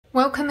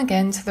Welcome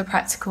again to the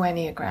Practical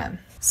Enneagram.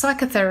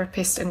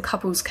 Psychotherapist and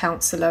couples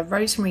counsellor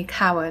Rosemary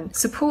Cowan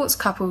supports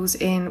couples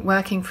in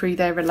working through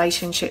their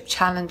relationship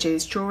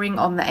challenges, drawing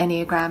on the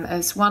Enneagram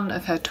as one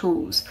of her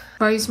tools.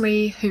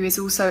 Rosemary, who is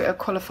also a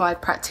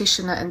qualified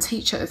practitioner and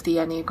teacher of the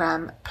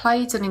Enneagram,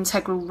 played an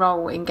integral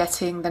role in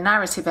getting the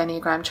narrative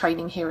Enneagram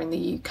training here in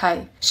the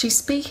UK. She's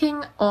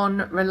speaking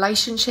on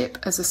relationship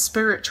as a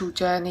spiritual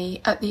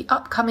journey at the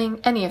upcoming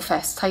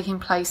Enneafest taking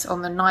place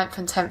on the 9th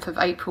and 10th of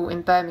April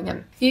in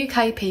Birmingham.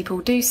 UK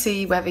people, do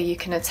see whether you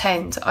can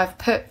attend. I've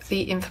put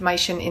the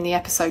information in the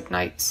episode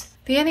notes.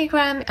 The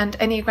Enneagram and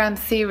Enneagram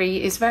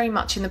theory is very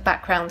much in the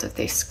background of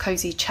this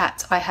cosy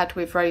chat I had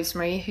with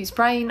Rosemary, whose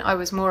brain I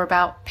was more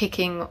about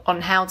picking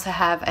on how to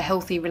have a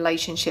healthy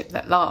relationship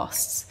that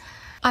lasts.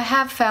 I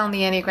have found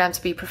the Enneagram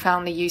to be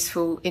profoundly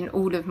useful in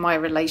all of my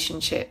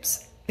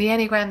relationships. The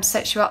Enneagram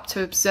sets you up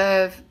to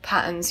observe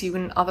patterns you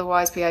wouldn't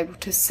otherwise be able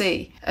to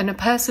see. And a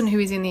person who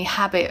is in the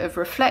habit of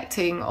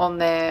reflecting on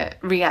their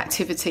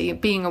reactivity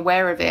and being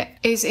aware of it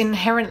is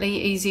inherently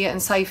easier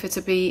and safer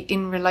to be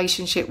in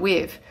relationship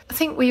with. I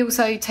think we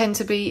also tend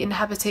to be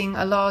inhabiting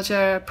a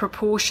larger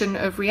proportion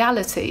of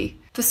reality.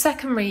 The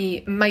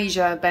secondary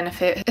major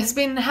benefit has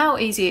been how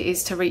easy it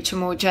is to reach a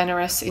more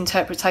generous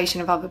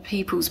interpretation of other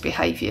people's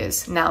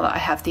behaviours now that I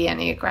have the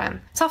Enneagram.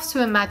 Tough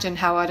to imagine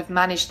how I'd have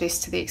managed this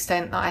to the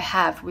extent that I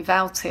have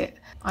without it.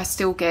 I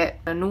still get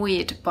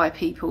annoyed by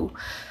people,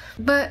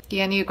 but the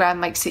Enneagram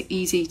makes it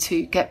easy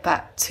to get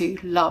back to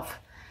love.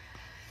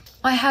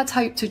 I had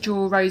hoped to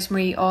draw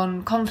Rosemary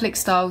on conflict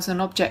styles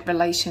and object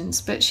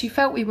relations, but she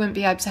felt we wouldn't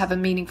be able to have a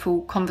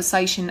meaningful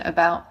conversation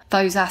about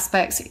those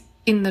aspects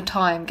in the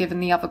time, given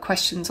the other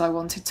questions I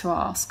wanted to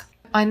ask.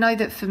 I know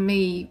that for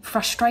me,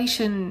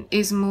 frustration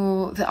is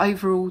more the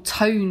overall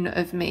tone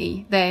of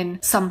me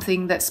than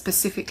something that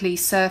specifically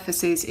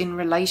surfaces in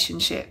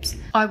relationships.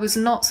 I was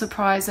not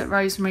surprised that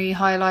Rosemary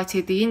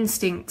highlighted the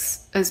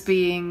instincts as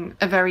being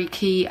a very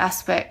key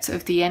aspect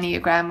of the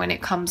Enneagram when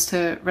it comes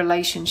to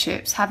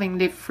relationships, having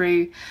lived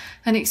through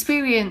an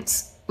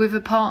experience with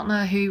a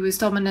partner who was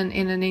dominant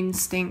in an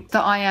instinct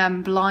that I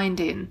am blind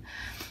in.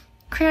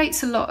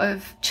 Creates a lot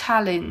of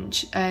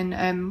challenge and,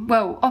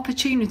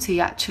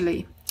 opportunity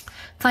actually.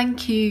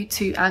 Thank you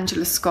to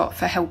Angela Scott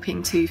for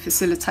helping to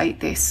facilitate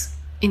this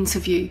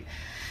interview.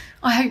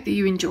 I hope that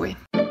you enjoy.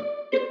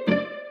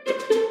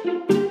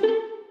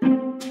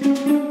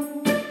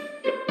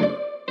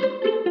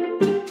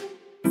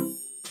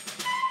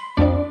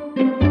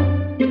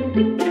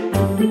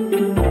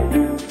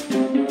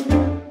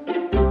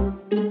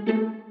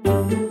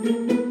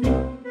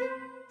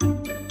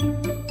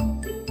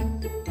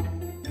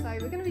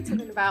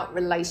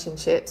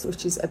 Relationships,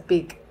 which is a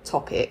big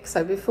topic.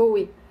 So before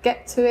we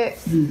get to it,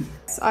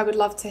 I would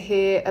love to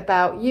hear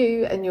about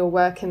you and your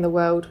work in the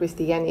world with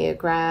the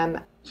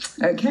Enneagram.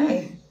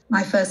 Okay.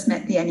 I first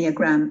met the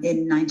Enneagram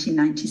in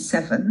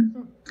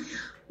 1997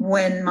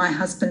 when my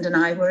husband and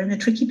I were in a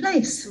tricky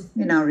place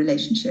in our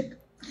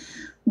relationship.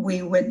 We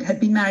had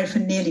been married for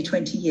nearly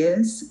 20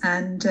 years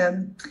and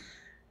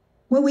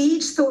we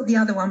each thought the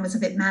other one was a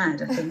bit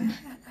mad, I think.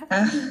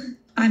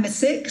 I'm a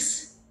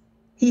 6.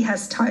 He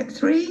has type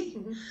 3.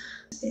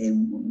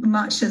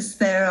 Much as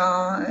there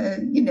are,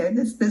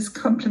 there's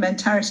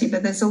complementarity,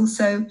 but there's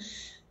also,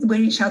 we're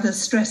each other's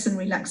stress and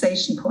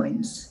relaxation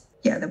points.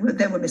 Yeah,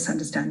 there were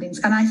misunderstandings.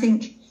 And I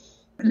think,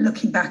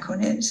 looking back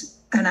on it,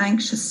 an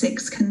anxious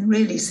 6 can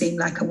really seem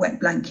like a wet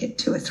blanket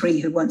to a 3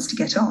 who wants to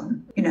get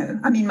on.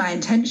 My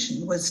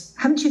intention was,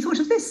 haven't you thought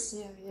of this?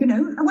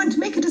 Yeah. I want to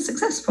make it a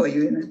success for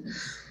you,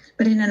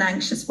 but in an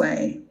anxious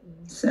way.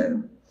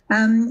 So...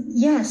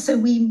 so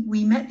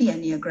we met the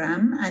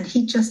Enneagram and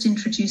he just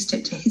introduced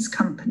it to his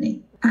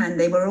company and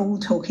they were all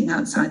talking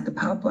outside the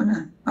pub on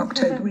an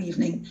October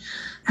evening.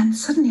 And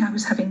suddenly I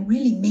was having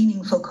really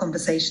meaningful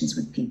conversations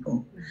with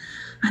people.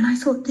 And I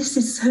thought, this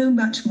is so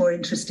much more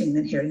interesting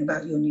than hearing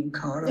about your new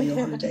car or your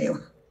holiday.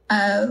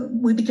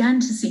 We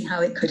began to see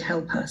how it could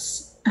help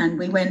us. And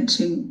we went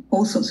to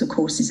all sorts of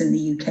courses in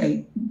the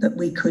UK that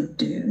we could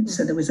do.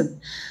 So there was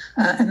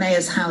a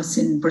mayor's house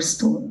in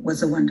Bristol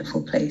was a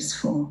wonderful place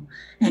for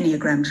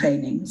Enneagram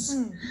trainings.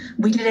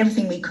 We did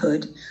everything we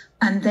could.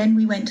 And then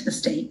we went to the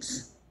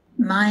States.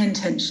 My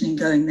intention in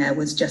going there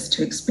was just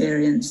to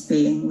experience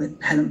being with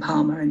Helen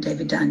Palmer and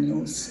David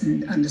Daniels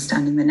and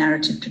understanding the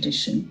narrative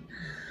tradition.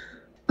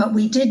 But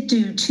we did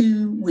do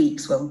 2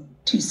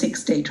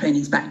 6-day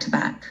trainings back to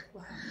back.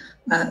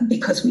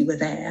 Because we were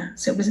there.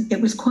 So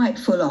it was quite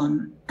full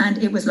on and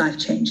it was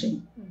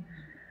life-changing.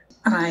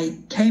 I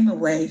came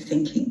away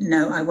thinking,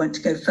 no, I want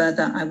to go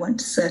further. I want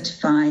to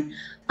certify.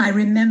 I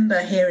remember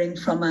hearing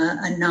from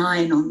a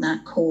 9 on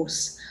that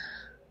course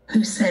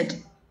who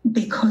said,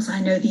 because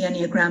I know the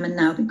Enneagram and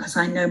now because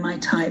I know my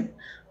type,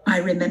 I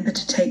remember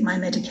to take my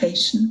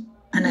medication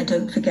and I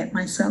don't forget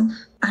myself.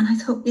 And I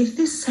thought, if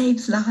this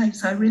saves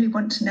lives, I really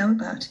want to know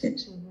about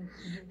it.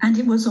 And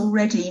it was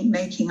already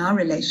making our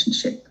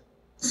relationship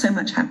so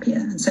much happier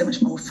and so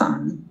much more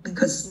fun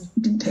because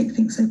we didn't take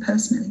things so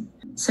personally.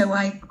 So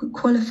I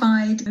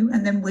qualified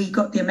and then we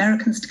got the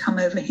Americans to come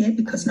over here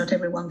because not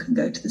everyone can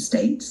go to the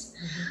States.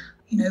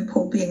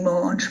 Paul being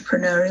more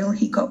entrepreneurial,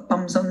 he got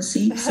bums on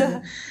seats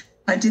and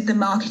I did the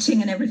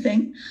marketing and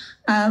everything.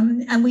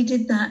 And we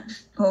did that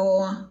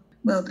for,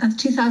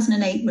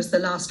 2008 was the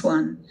last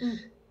one.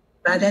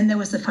 But then there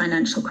was the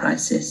financial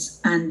crisis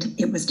and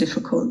it was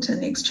difficult,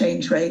 and the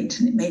exchange rate,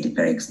 and it made it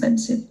very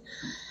expensive.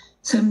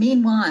 So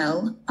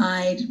meanwhile,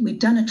 we'd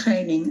done a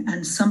training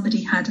and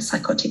somebody had a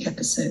psychotic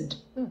episode.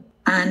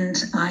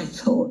 And I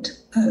thought,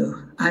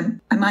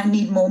 I might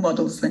need more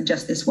models than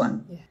just this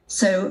one. Yeah.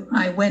 So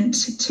I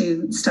went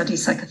to study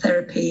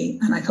psychotherapy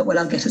and I thought, well,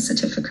 I'll get a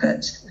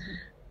certificate.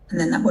 And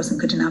then that wasn't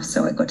good enough,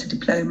 so I got a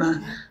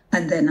diploma.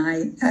 And then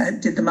I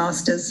did the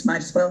master's, might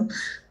as well.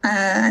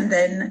 And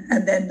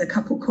then the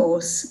couple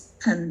course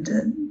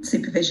and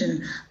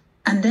supervision.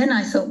 And then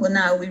I thought, well,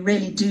 now we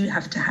really do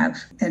have to have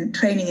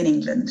training in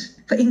England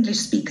for English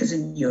speakers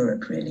in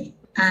Europe, really.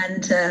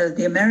 And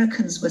the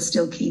Americans were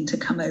still keen to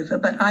come over,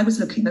 but I was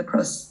looking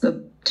across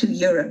to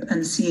Europe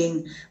and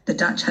seeing the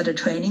Dutch had a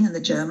training, and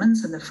the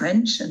Germans and the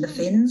French and the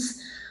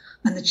Finns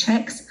and the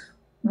Czechs.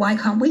 Why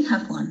can't we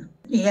have one?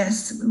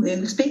 Yes,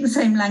 we speak the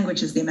same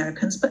language as the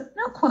Americans, but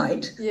not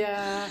quite.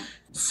 Yeah.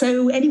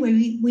 So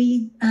anyway,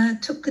 we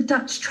took the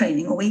Dutch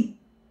training, or we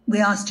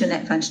asked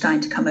Jeanette van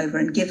Stein to come over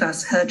and give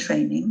us her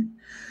training,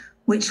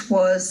 which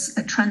was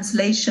a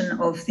translation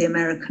of the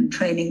American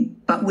training,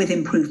 but with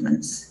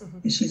improvements.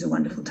 She's a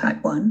wonderful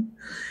type 1.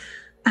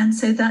 And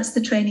so that's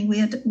the training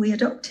we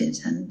adopted.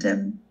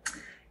 And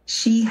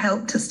she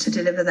helped us to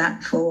deliver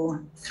that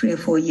for 3 or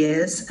 4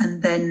 years.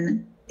 And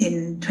then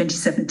in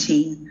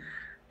 2017,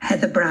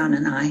 Heather Brown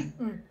and I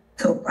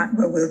thought, right,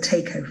 well, we'll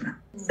take over.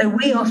 So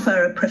we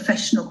offer a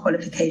professional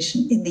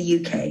qualification in the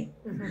UK.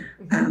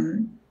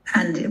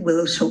 And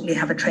we'll shortly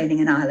have a training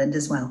in Ireland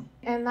as well.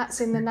 And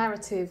that's in the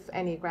narrative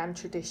Enneagram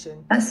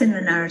tradition? That's in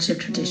the narrative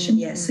tradition,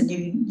 yes. And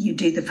you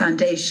do the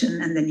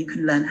foundation, and then you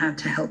can learn how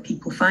to help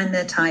people find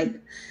their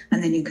type,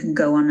 and then you can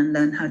go on and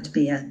learn how to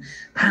be a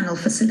panel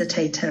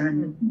facilitator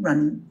and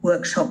run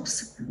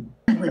workshops.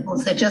 And we've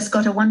also just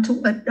got a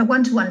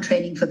one-to-one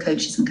training for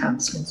coaches and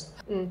counsellors.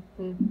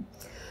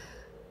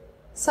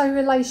 So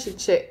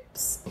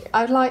relationships,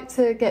 I'd like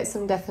to get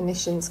some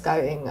definitions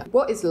going.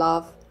 What is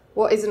love?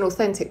 What is an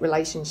authentic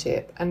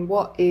relationship? And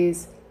what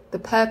is the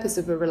purpose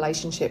of a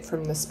relationship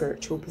from the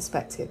spiritual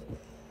perspective?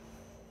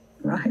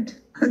 Right.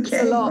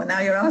 Okay. Well,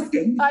 now you're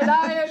asking. I know.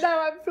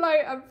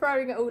 I'm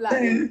throwing it all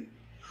at you.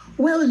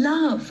 Well,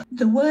 love,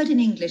 the word in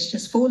English,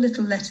 just 4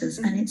 little letters,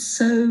 and it's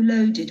so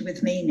loaded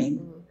with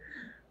meaning.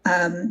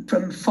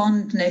 From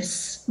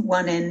fondness,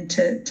 one end,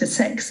 to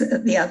sex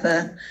at the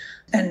other,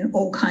 and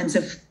all kinds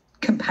of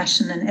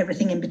compassion and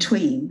everything in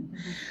between.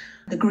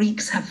 The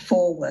Greeks have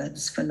 4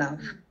 words for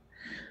love.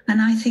 And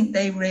I think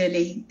they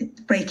really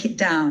break it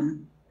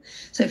down.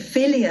 So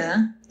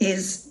philia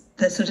is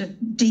the sort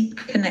of deep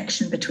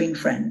connection between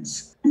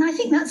friends. And I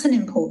think that's an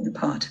important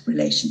part of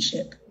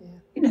relationship,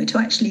 to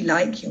actually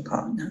like your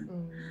partner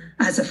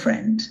as a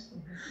friend.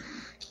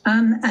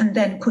 And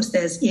then, of course,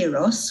 there's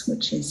eros,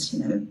 which is,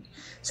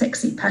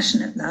 sexy,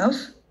 passionate love.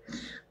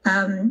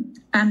 And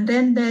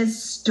then there's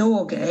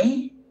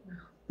storge,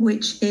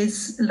 which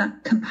is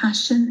like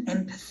compassion,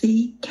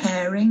 empathy,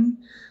 caring,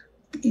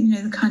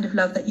 the kind of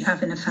love that you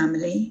have in a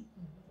family.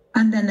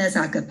 And then there's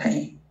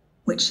agape,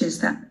 which is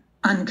that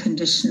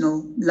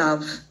unconditional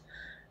love.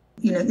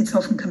 It's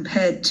often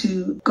compared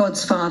to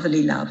God's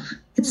fatherly love.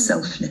 It's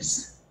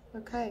selfless.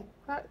 Okay,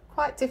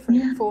 quite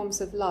different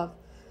forms of love.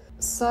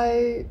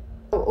 So,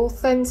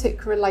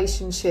 authentic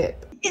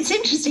relationship. It's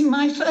interesting.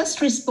 My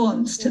first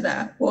response to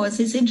that was,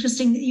 it's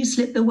interesting that you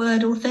slipped the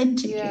word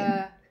authentic in.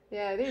 Yeah,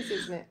 it is,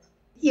 isn't it?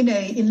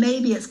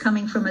 Maybe it's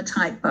coming from a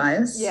type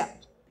bias. Yeah.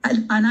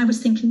 And I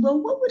was thinking, well,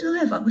 what would I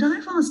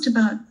have asked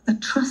about a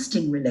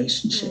trusting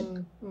relationship,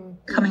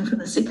 coming from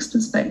the 6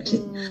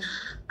 perspective?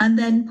 And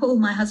then Paul,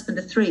 my husband,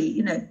 a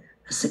 3, a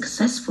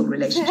successful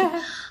relationship.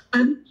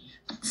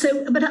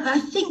 But I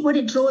think what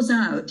it draws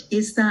out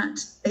is that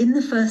in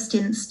the first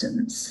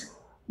instance,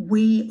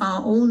 we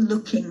are all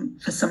looking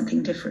for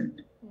something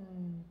different.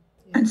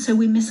 And so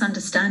we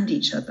misunderstand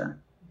each other.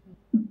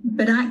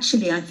 But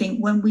actually, I think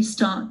when we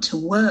start to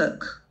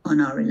work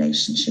on our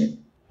relationship,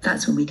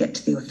 that's when we get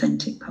to the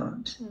authentic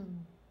part.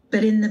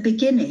 But in the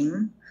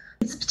beginning,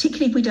 it's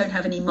particularly if we don't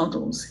have any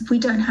models, if we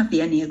don't have the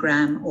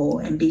Enneagram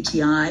or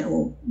MBTI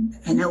or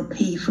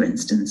NLP, for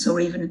instance,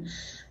 or even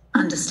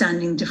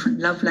understanding different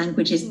love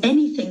languages,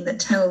 anything that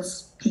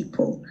tells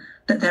people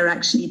that they're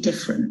actually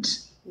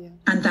different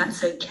and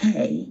that's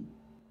okay,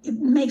 it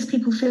makes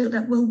people feel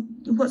that, well,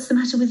 what's the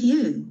matter with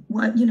you?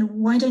 Why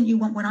don't you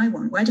want what I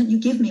want? Why don't you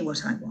give me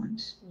what I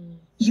want?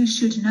 You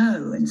should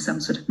know in some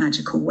sort of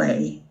magical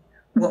way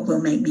what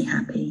will make me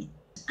happy.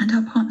 And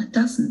our partner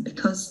doesn't,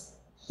 because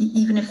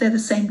even if they're the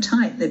same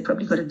type, they've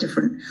probably got a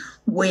different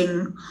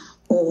wing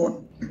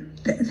or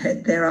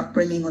their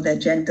upbringing or their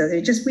gender.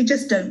 We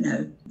just don't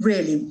know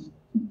really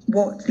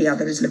what the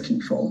other is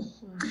looking for.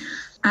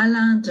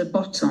 Alain de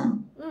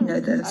Botton,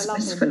 the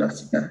Swiss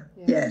philosopher.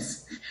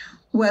 Yes.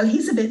 Well,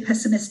 he's a bit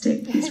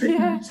pessimistic. He's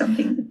written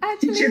something.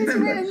 Actually, he's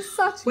written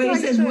such where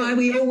he says, why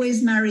we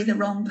always marry the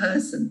wrong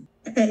person.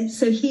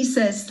 So he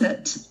says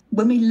that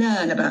when we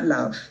learn about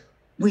love,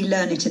 we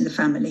learn it in the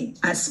family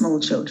as small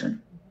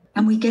children.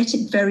 And we get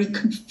it very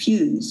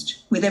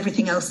confused with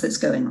everything else that's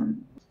going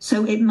on.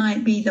 So it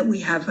might be that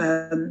we have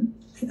a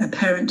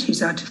parent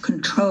who's out of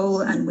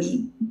control, and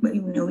we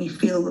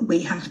feel that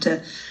we have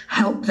to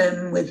help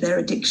them with their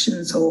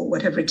addictions or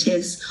whatever it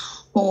is.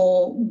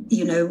 Or,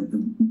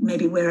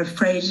 maybe we're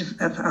afraid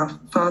of our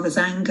father's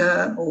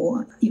anger,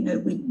 or,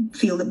 we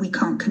feel that we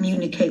can't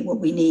communicate what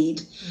we need.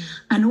 Mm.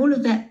 And all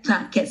of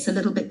that gets a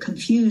little bit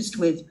confused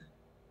with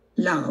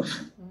love.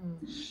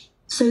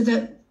 So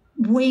that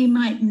we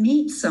might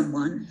meet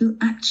someone who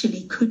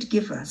actually could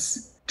give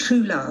us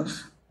true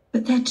love,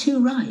 but they're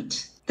too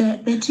right.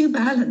 They're too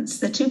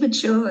balanced. They're too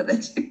mature.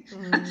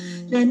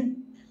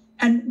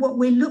 And what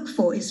we look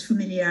for is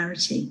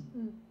familiarity.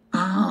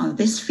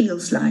 This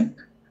feels like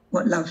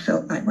what love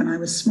felt like when I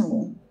was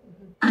small.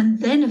 And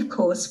then, of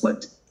course,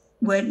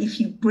 if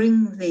you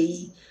bring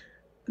the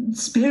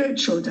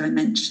spiritual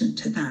dimension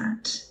to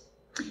that,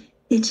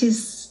 it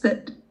is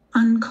that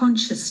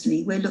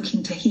unconsciously we're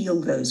looking to heal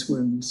those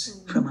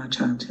wounds from our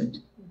childhood.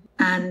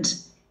 And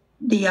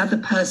the other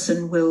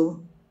person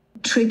will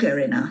trigger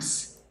in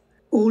us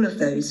all of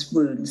those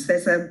wounds.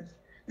 There's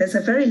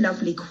a very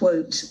lovely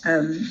quote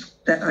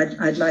that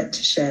I'd like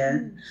to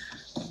share.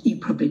 You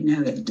probably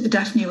know it.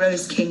 Daphne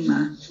Rose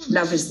Kingma,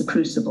 "Love is the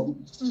Crucible."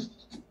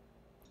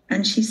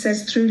 And she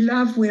says, "Through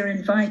love, we're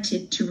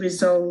invited to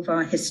resolve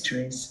our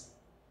histories.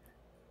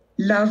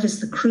 Love is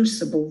the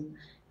crucible,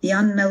 the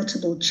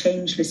unmeltable,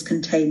 changeless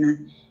container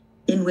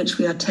in which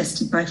we are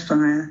tested by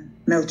fire,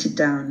 melted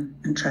down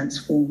and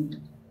transformed.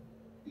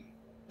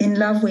 In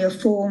love, we are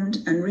formed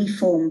and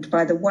reformed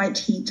by the white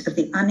heat of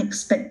the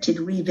unexpected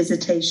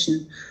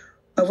revisitation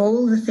of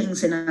all the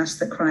things in us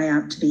that cry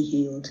out to be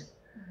healed.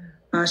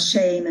 Our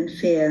shame and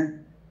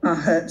fear, our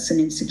hurts and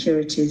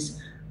insecurities,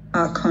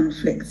 our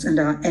conflicts and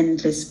our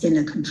endless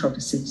inner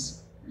controversies.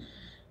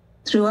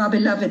 Through our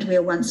beloved, we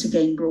are once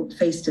again brought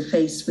face to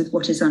face with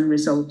what is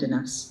unresolved in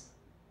us.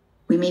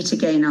 We meet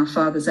again our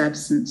father's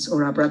absence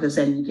or our brother's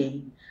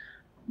envy,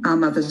 our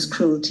mother's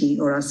cruelty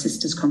or our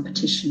sister's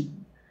competition.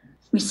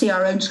 We see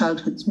our own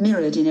childhoods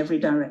mirrored in every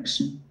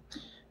direction.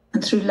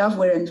 And through love,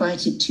 we're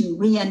invited to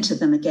re-enter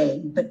them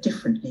again, but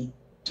differently,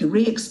 to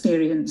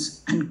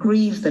re-experience and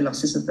grieve the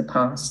losses of the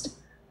past,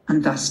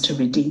 and thus to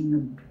redeem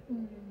them."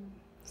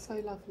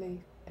 So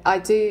lovely. I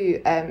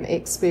do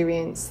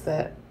experience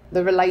that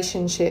the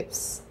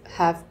relationships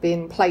have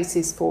been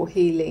places for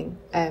healing,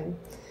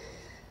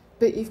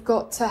 but you've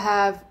got to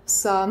have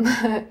some,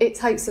 it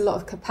takes a lot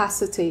of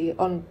capacity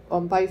on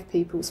both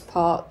people's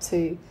part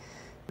to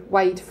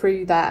wade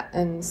through that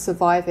and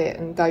survive it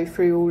and go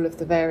through all of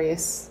the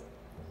various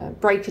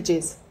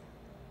breakages.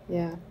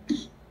 Yeah.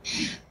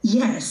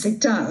 Yes, it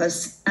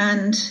does.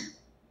 And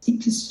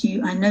because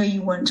I know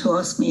you want to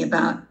ask me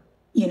about,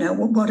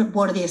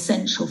 what are the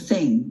essential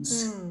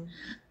things?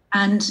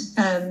 And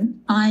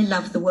I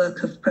love the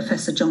work of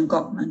Professor John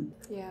Gottman.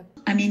 Yeah.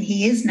 I mean,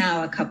 he is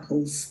now a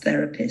couples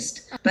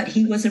therapist, but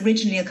he was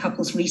originally a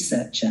couples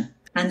researcher.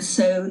 And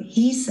so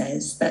he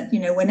says that,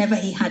 whenever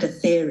he had a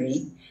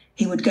theory,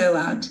 he would go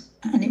out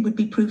and it would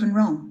be proven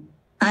wrong.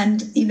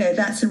 And,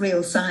 that's a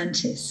real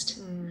scientist.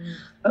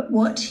 But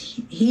what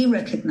he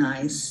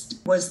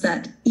recognised was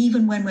that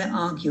even when we're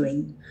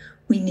arguing,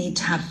 we need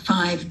to have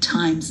 5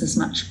 times as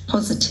much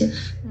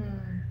positive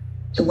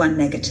to 1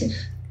 negative.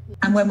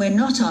 And when we're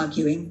not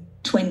arguing,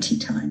 20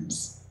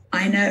 times.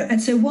 I know.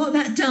 And so what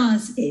that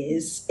does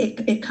is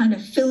it kind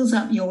of fills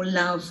up your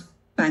love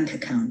bank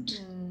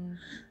account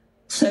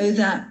so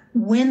that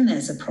when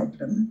there's a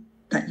problem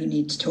that you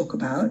need to talk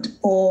about,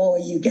 or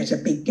you get a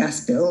big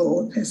gas bill,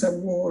 or there's a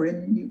war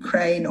in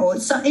Ukraine, or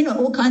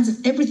all kinds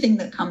of everything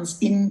that comes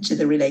into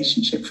the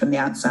relationship from the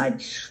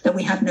outside that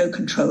we have no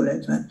control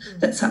over,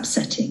 that's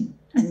upsetting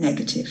and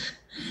negative.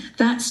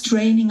 That's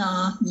draining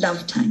our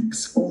love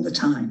tanks all the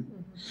time.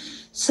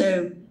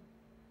 So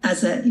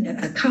as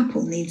a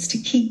couple needs to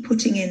keep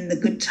putting in the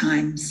good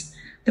times,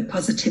 the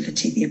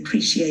positivity, the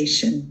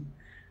appreciation,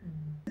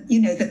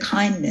 the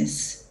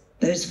kindness,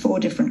 those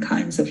 4 different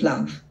kinds of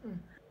love,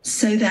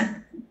 so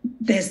that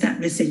there's that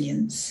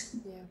resilience.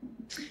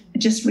 Yeah.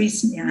 Just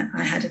recently,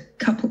 I had a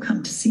couple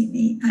come to see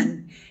me,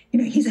 and,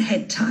 he's a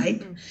head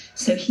type,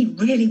 so he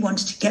really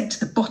wanted to get to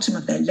the bottom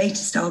of their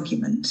latest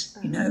argument,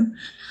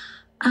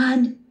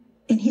 And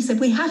he said,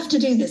 "We have to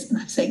do this." And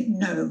I'm saying,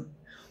 "No,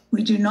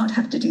 we do not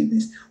have to do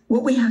this.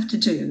 What we have to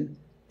do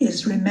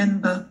is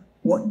remember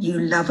what you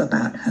love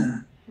about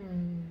her."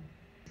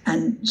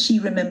 And she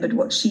remembered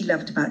what she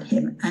loved about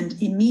him. And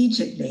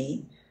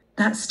immediately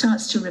that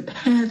starts to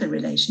repair the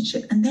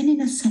relationship. And then in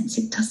a sense,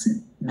 it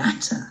doesn't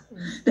matter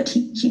that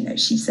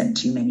she sent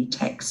too many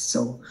texts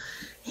or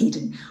he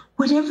didn't,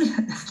 whatever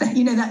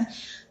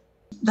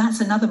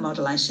that's another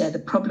model I share, the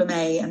problem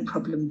A and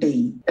problem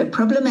B. So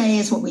problem A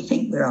is what we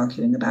think we're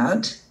arguing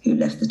about, who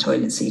left the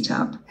toilet seat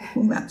up,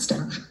 all that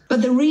stuff.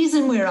 But the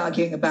reason we're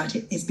arguing about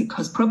it is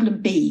because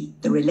problem B,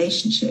 the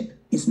relationship,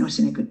 is not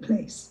in a good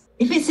place.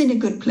 If it's in a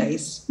good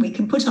place, we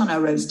can put on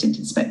our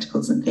rose-tinted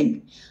spectacles and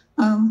think,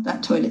 Oh,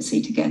 that toilet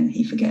seat again,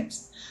 he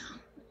forgets.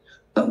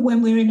 But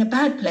when we're in a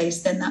bad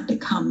place, then that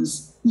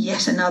becomes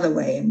yet another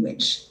way in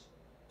which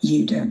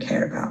you don't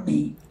care about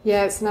me.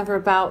 Yeah, it's never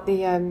about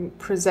the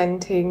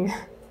presenting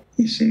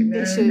issue.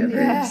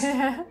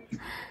 Yeah.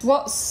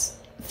 What's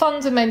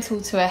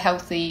fundamental to a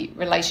healthy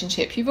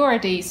relationship? You've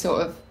already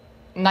sort of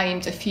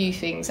named a few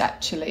things,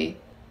 actually.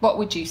 What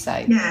would you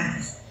say?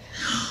 Yes.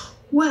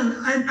 Well,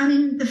 I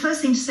mean, the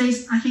first thing to say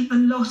is I think a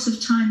lot of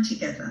time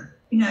together.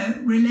 You know,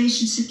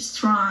 relationships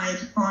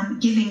thrive on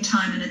giving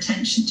time and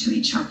attention to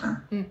each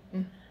other.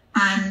 Mm-hmm.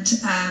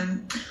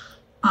 And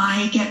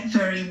I get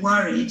very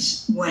worried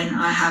when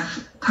I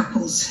have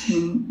couples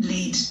who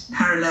lead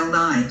parallel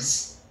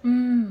lives,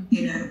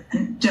 you know,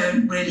 and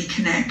don't really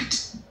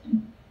connect,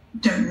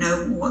 don't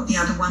know what the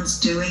other one's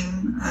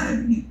doing.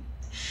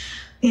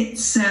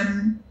 It's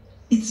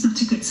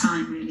not a good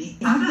sign, really.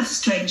 The other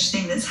strange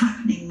thing that's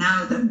happening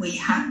now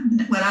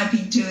that I've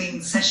been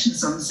doing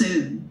sessions on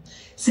Zoom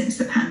since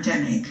the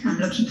pandemic. I'm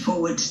looking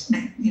forward,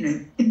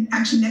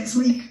 next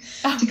week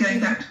to going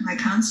back to my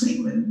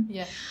counselling room.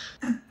 Yeah.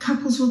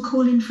 Couples will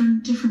call in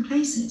from different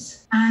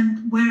places.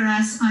 And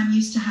whereas I'm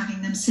used to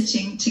having them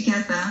sitting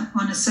together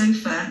on a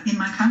sofa in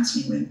my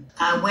counselling room,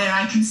 where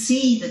I can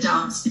see the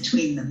dance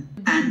between them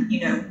and,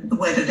 you know,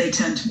 whether they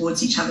turn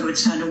towards each other or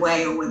turn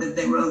away or whether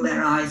they roll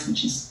their eyes,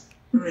 which is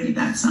a really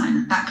bad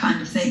sign, that kind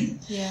of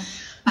thing. Yeah.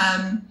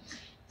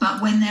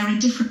 But when they're in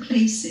different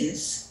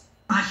places,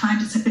 I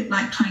find it's a bit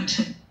like trying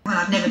to, well,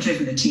 I've never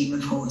driven a team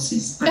of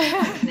horses, but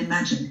I can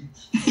imagine,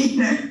 you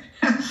know,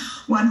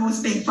 one horse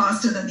being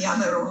faster than the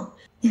other,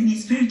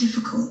 it's very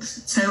difficult.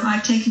 So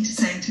I've taken to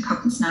saying to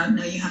couples now,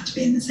 no, you have to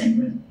be in the same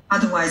room.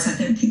 Otherwise, I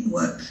don't think the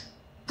work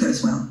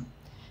goes well.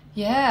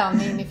 Yeah, I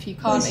mean, if you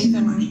can't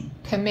even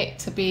commit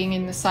to being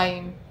in the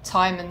same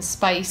time and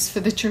space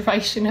for the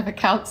duration of a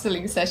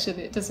counselling session,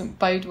 it doesn't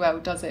bode well,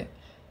 does it?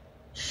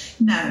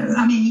 No,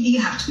 I mean, you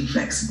have to be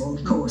flexible,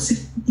 of course,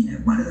 if, you know,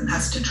 one of them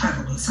has to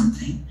travel or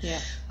something. Yeah.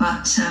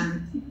 But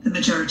the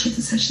majority of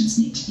the sessions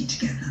need to be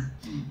together.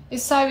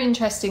 It's so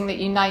interesting that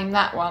you name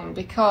that one,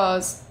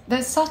 because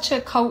there's such a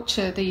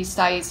culture these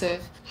days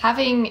of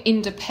having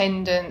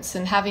independence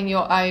and having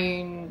your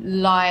own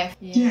life.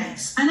 Yeah.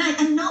 Yes,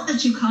 and not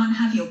that you can't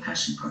have your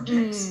passion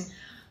projects,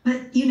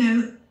 but, you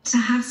know, to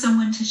have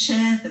someone to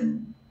share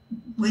them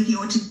with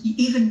you, or to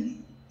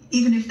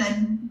even if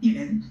then, you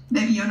know,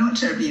 maybe you're not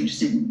terribly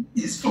interested in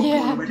his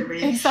football or whatever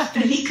it is,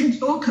 exactly. But he can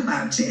talk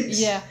about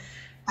it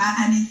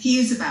and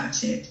enthuse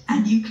about it,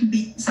 and you can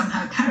be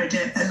somehow carried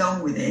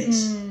along with it,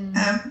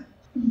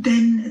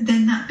 then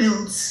that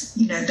builds,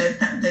 you know,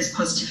 those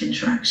positive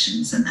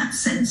interactions and that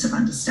sense of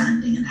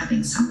understanding and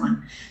having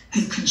someone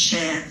who can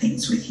share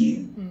things with you.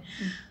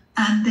 Mm-hmm.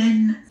 And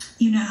then,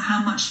 you know,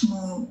 how much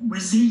more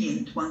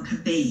resilient one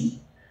can be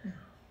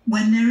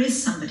when there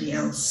is somebody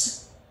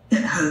else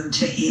at home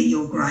to hear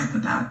your gripe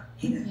about,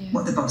 you know,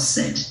 what the boss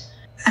said,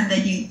 and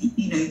then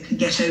you can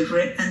get over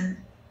it. And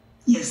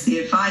yes, the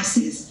advice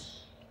is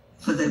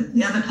for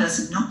the other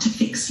person not to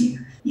fix you.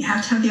 You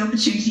have to have the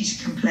opportunity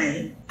to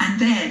complain, and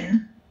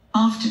then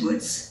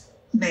afterwards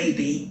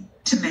maybe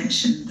to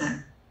mention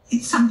that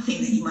it's something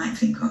that you might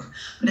think of.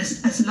 But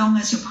as long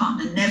as your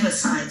partner never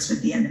sides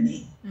with the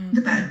enemy,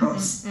 the bad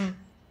boss,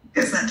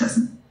 because that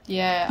doesn't.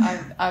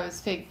 Yeah. I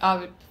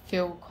would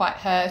feel quite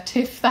hurt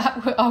if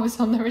I was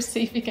on the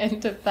receiving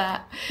end of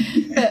that.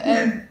 But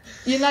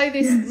you know,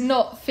 this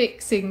not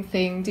fixing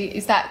thing,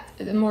 is that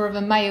more of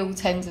a male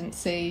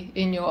tendency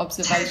in your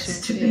observations?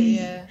 Tends to be.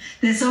 Yeah.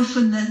 There's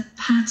often the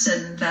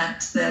pattern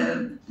that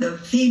the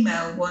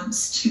female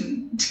wants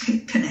to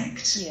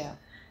connect. Yeah.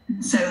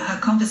 So her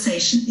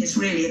conversation is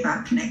really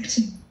about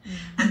connecting.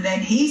 And then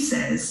he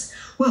says,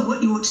 well,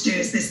 what you ought to do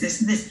is this,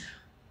 this, and this,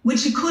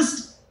 which of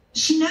course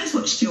she knows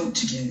what she ought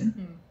to do.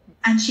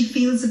 And she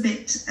feels a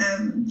bit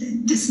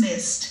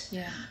dismissed.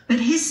 Yeah. But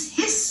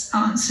his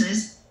answer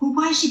is, well,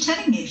 why is she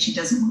telling me if she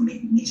doesn't want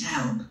me to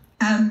help?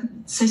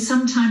 So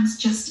sometimes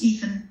just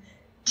even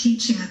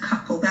teaching a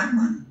couple that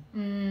one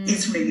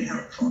is really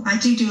helpful. I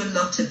do a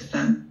lot of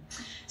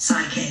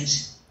psych ed,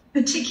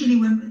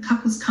 particularly when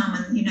couples come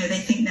and, you know, they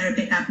think they're a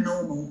bit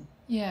abnormal.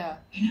 Yeah.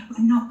 You know,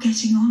 we're not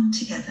getting on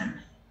together.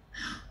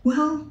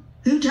 Well,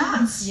 who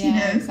does? Yeah, you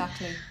know?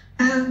 Exactly.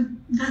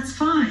 That's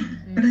fine.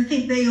 But I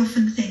think they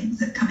often think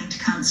that coming to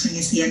counselling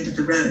is the end of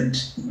the road,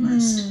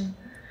 almost.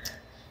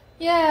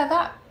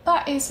 Yeah,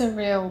 that is a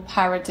real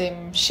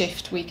paradigm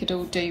shift we could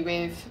all do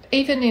with,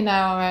 even in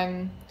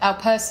our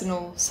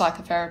personal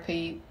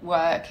psychotherapy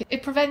work.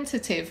 It's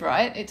preventative,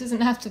 right? It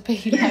doesn't have to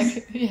be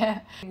like, yeah.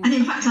 And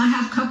in fact, I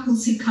have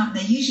couples who come,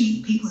 they're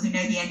usually people who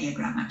know the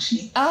Enneagram,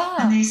 actually.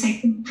 And they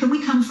say, can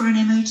we come for an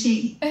MOT?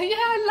 Yeah,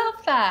 I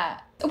love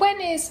that.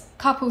 When is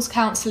couples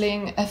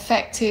counselling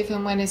effective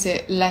and when is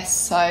it less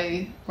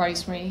so,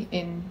 Rosemary,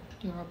 in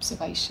your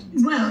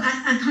observations? Well,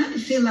 I kind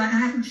of feel like I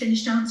haven't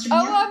finished answering.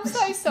 I'm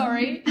so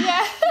sorry.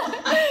 Yeah,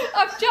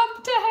 I've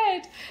jumped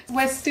ahead.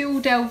 We're still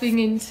delving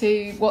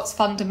into what's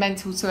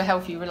fundamental to a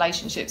healthy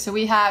relationship. So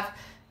we have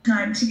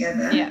time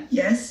together.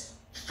 Yes.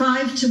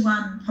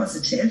 5-to-1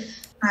 positive,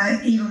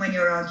 even when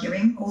you're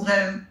arguing.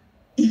 Although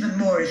even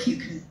more if you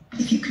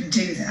can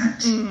do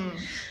that.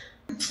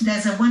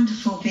 There's a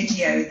wonderful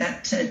video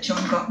that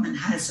John Gottman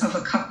has of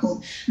a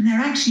couple, and they're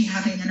actually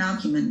having an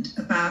argument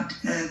about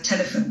a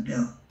telephone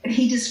bill.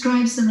 He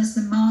describes them as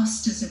the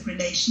masters of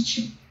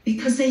relationship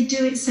because they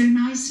do it so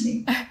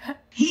nicely.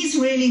 He's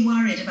really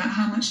worried about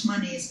how much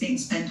money is being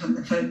spent on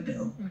the phone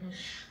bill.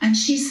 And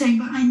she's saying,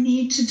 but I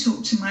need to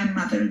talk to my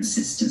mother and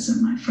sisters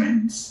and my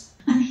friends.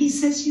 And he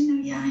says,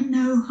 yeah, I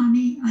know,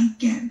 honey, I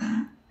get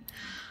that.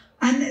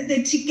 And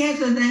they're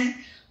together,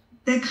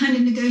 they're kind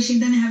of negotiating,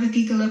 then they have a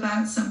giggle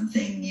about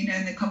something,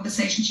 in the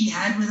conversation she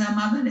had with her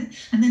mother.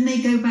 And then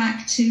they go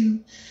back to,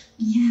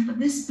 but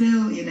this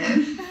bill,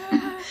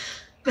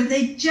 But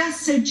they're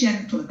just so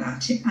gentle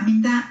about it. I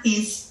mean, that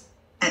is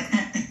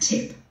a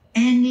tip.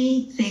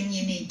 Anything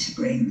you need to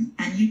bring,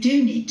 and you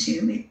do need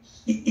to,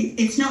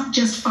 it's not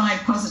just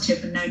 5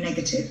 positive and no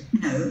negative.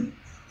 No,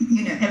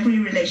 every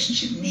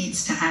relationship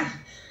needs to have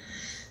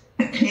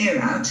a clear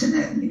out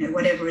and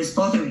whatever is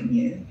bothering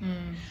you.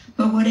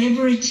 But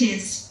whatever it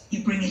is,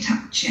 you bring it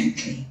up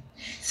gently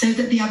so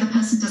that the other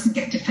person doesn't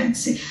get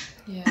defensive.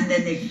 And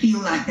then they feel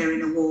like they're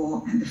in a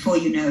war, and before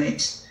you know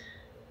it,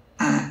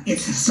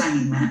 it's a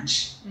slanging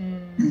match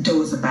and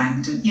doors are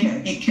banged, and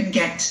it can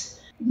get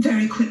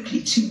very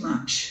quickly too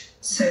much.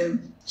 So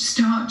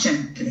start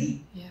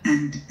gently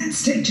and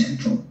stay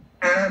gentle.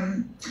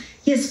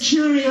 Yes,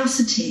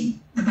 curiosity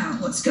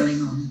about what's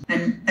going on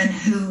and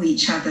who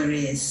each other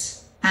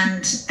is,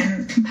 and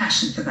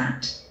compassion for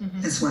that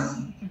as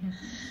well.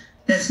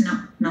 There's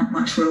not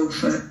much role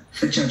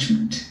for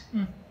judgment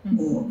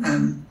or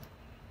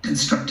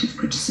constructive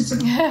criticism.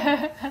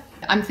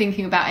 I'm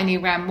thinking about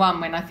Enneagram 1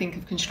 when I think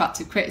of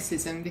constructive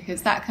criticism,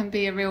 because that can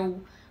be a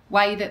real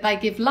way that they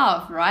give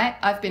love, right?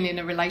 I've been in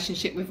a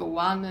relationship with a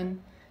 1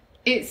 and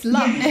it's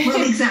love. Yes,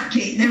 well,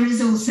 exactly. There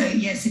is also,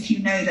 if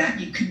you know that,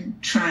 you can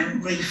try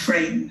and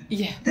reframe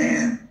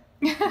their...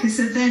 because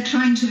they're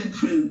trying to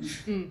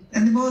improve.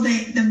 And the more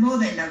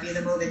they love you,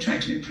 the more they try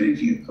to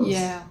improve you, of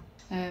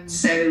course.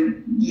 So,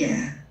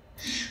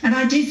 And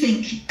I do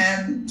think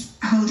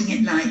holding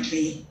it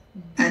lightly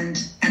and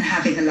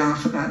having a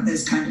laugh about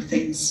those kind of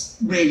things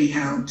really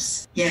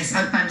helps. Yes,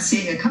 I'm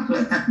seeing a couple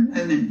at the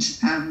moment,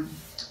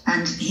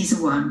 and he's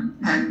a 1,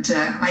 and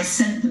I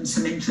sent them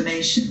some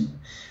information,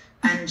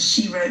 and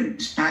she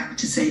wrote back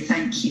to say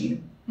thank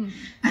you.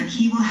 And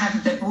he will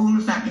have all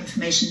of that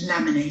information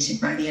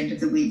laminated by the end of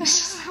the week.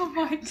 Oh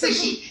my God. So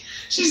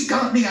she's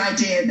got the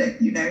idea that,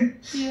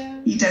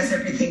 he does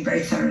everything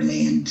very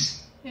thoroughly and...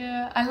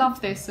 Yeah, I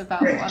love this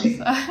about ones.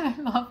 I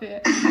love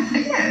it.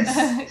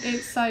 Yes.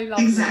 It's so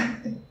lovely.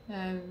 Exactly.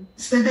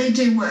 So they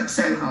do work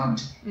so hard.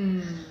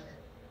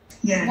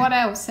 Yeah. What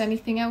else?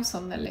 Anything else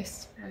on the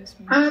list,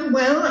 Rosemary?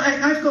 Well,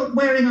 I've got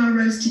wearing our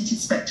rose-tinted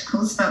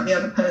spectacles about the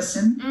other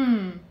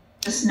person.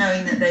 Just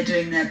knowing that they're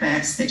doing their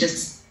best. They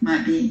just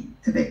might be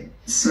a bit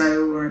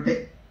slow or a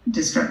bit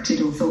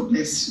distracted or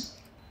thoughtless.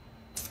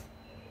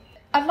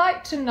 I'd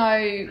like to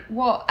know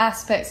what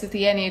aspects of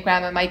the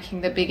Enneagram are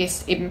making the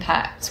biggest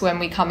impact when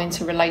we come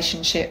into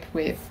relationship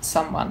with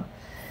someone.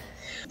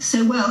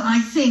 So, well, I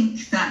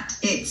think that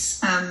it's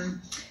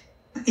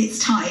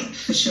type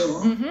for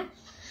sure. And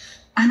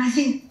I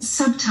think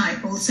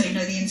subtype also,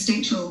 the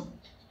instinctual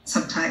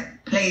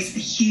subtype plays a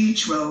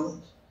huge role.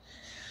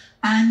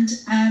 And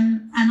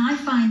I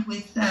find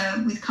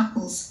with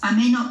couples, I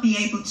may not be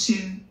able to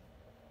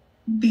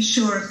be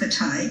sure of the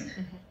type,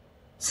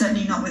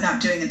 certainly not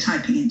without doing a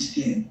typing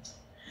interview.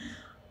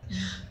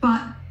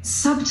 But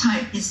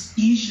subtype is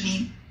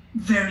usually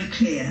very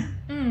clear,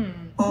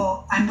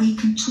 and we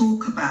can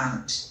talk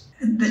about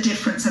the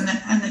difference,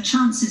 and the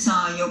chances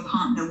are your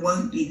partner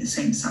won't be the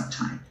same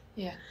subtype.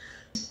 Yeah.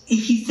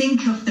 If you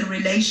think of the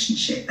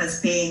relationship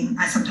as being,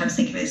 I sometimes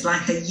think of it as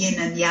like a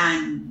yin and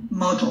yang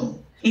model.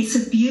 It's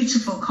a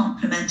beautiful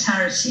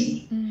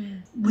complementarity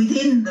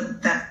within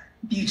that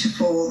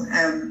beautiful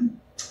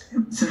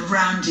sort of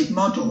rounded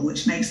model,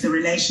 which makes the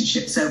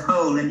relationship so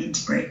whole and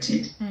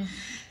integrated.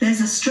 There's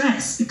a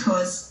stress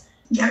because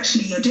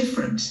actually you're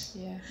different.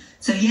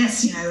 So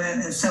yes,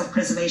 a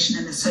self-preservation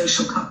and a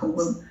social couple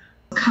will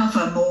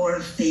cover more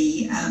of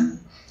the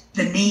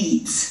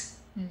needs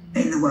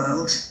in the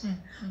world,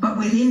 but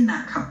within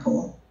that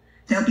couple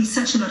there'll be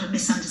such a lot of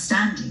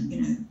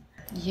misunderstanding.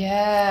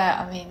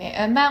 Yeah, I mean, it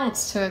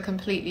amounts to a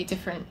completely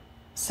different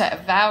set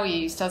of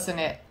values, doesn't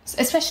it?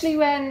 Especially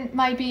when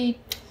maybe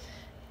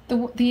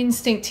the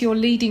instinct you're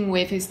leading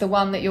with is the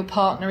one that your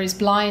partner is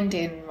blind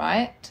in,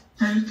 right?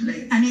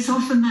 Totally. And it's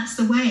often that's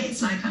the way.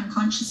 It's like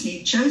unconsciously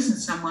you've chosen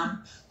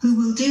someone who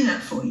will do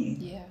that for you.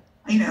 Yeah.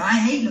 I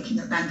hate looking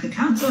at bank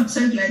accounts, so I'm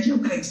so glad you're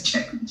going to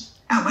check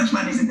how much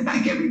money's in the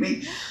bank every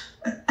week.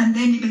 And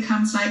then it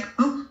becomes like,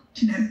 do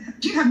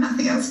you have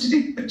nothing else to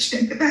do but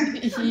check the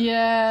bank account?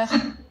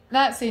 Yeah,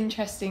 that's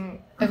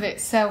interesting of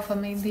itself. I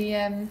mean,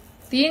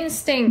 the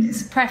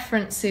instinct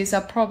preferences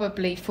are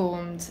probably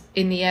formed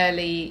in the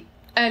early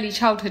early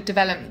childhood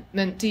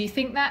development. Do you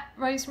think that,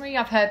 Rosemary?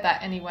 I've heard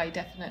that anyway,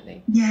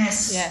 definitely.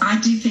 Yes, yeah. I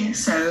do think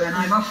so, and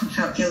I've often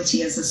felt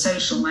guilty as a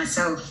social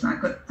myself.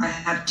 I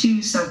have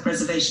 2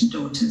 self-preservation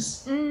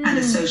daughters and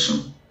a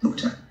social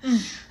daughter,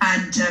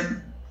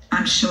 and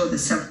I'm sure the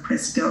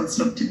self-pres girls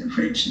looked in the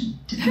fridge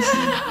and didn't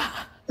see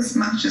as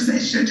much as they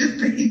should have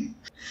been.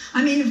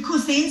 I mean, of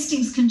course, the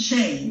instincts can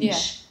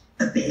change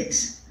a bit,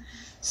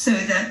 so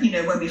that, you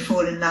know, when we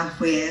fall in love,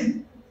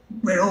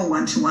 we're all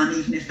one-to-one,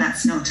 even if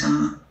that's not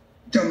our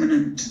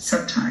dominant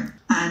subtype.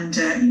 And,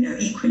 you know,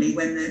 equally,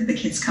 when the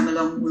kids come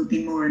along, we'll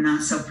be more in our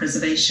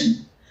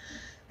self-preservation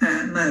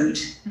mode.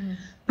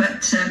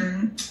 But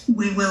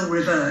we will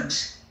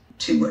revert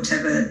to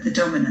whatever the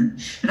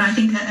dominant. But I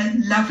think a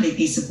lovely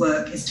piece of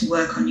work is to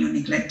work on your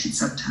neglected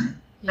subtype.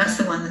 Yeah. That's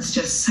the one that's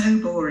just so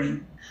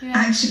boring,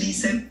 actually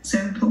so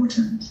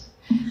important.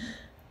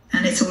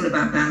 And it's all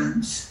about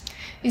balance.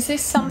 Is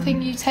this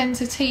something you tend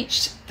to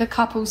teach the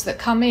couples that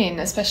come in,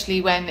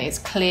 especially when it's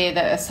clear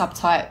that a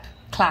subtype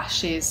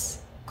clash is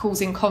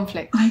causing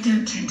conflict? I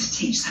don't tend to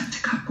teach that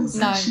to couples,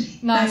 actually.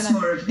 That's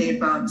more of the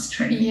advanced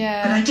training.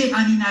 Yeah. But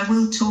I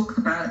will talk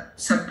about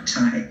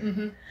subtype,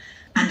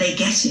 and they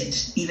get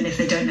it, even if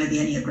they don't know the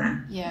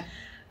Enneagram. Yeah.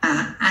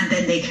 And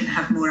then they can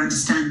have more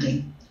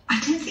understanding. I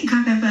don't think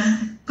I've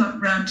ever got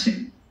round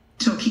to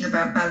talking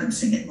about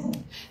balancing it more.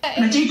 But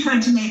I do try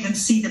to make them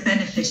see the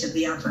benefit of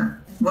the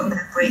other, what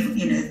they're bringing,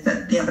 you know,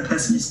 that the other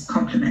person is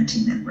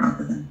complimenting them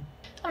rather than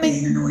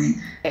being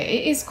annoying.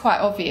 It is quite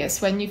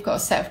obvious when you've got a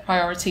set of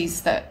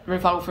priorities that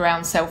revolve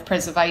around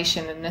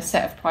self-preservation and a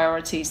set of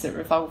priorities that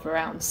revolve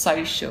around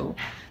social.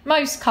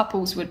 Most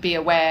couples would be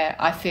aware,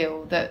 I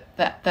feel,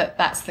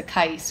 that's the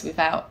case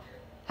without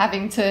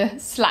having to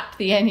slap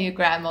the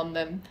Enneagram on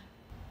them.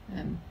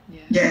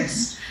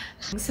 Yes.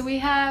 So we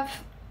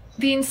have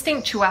the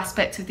instinctual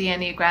aspect of the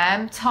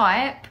Enneagram,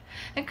 type.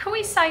 And can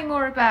we say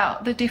more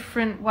about the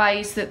different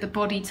ways that the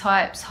body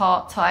types,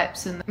 heart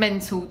types and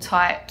mental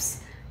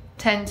types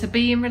tend to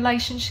be in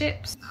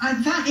relationships?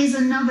 That is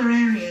another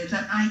area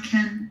that I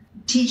can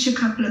teach a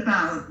couple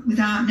about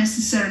without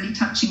necessarily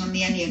touching on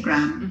the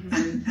Enneagram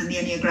and the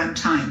Enneagram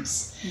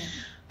types.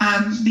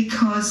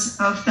 Because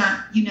of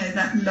that, you know,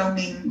 that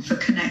longing for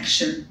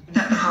connection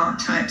that the heart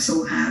types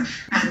all have,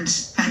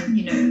 and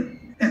you know,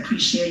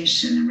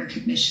 appreciation and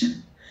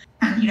recognition,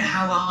 and, you know,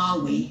 how are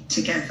we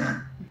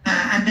together?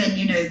 And then,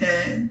 you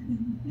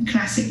know,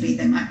 classically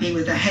they might be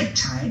with a head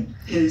type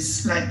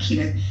who's like,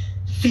 you know,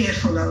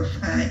 fearful of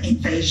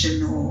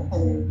invasion or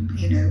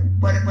you know,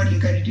 what are you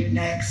going to do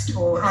next,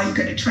 or are you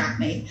going to trap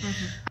me?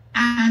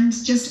 And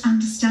just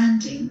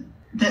understanding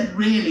that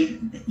really,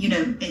 you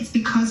know, it's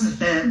because of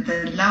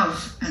the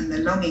love and the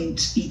longing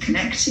to be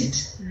connected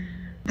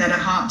that a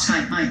heart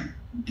type might,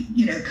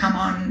 you know, come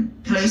on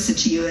closer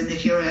to you. And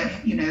if you're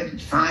a, you know,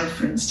 5,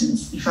 for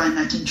instance, you find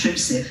that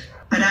intrusive.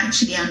 But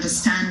actually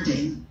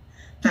understanding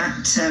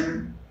that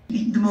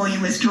the more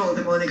you withdraw,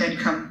 the more they're going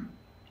to come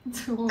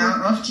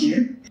out after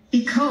you.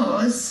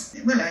 Because,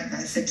 well, I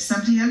said to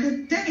somebody the other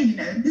day, you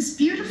know, this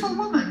beautiful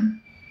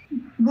woman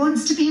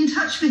wants to be in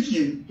touch with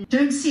you.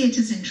 Don't see it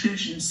as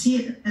intrusion, see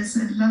it as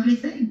a lovely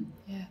thing.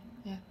 Yeah.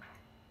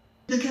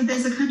 Look,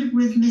 there's a kind of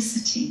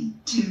rhythmicity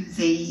to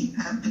the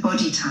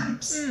body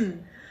types.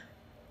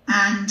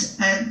 And,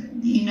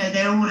 you know,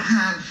 they all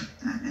have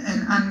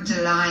an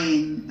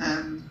underlying,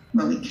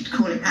 well, we could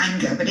call it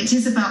anger, but it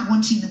is about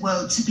wanting the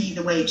world to be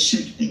the way it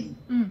should be.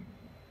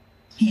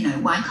 You know,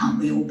 why can't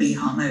we all be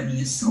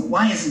harmonious? Or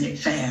why isn't it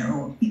fair?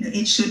 Or, you know,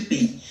 it should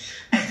be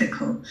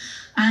ethical.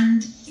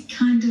 And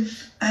kind of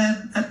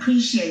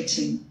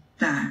appreciating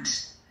that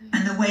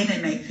and the way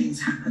they make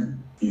things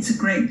happen is a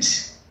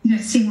great, you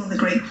know, seeing all the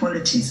great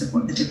qualities of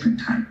what the different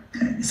type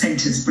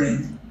centres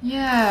bring.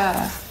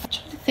 Yeah. I'm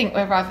trying to think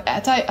whether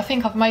I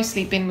think I've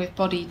mostly been with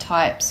body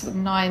types, with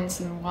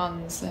 9s and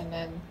 1s, and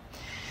then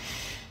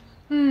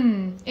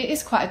it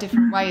is quite a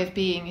different way of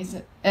being,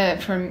 isn't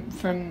it,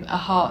 from a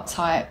heart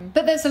type.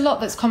 But there's a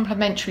lot that's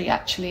complementary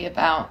actually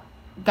about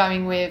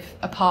going with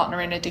a partner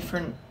in a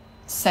different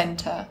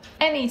centre.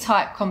 Any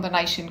type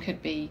combination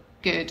could be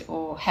good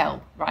or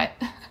hell, right?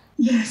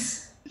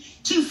 Yes.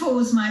 2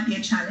 4s might be a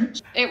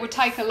challenge. It would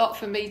take a lot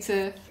for me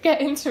to get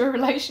into a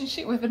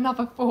relationship with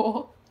another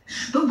 4.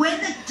 But when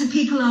the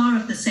people are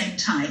of the same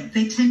type,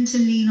 they tend to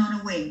lean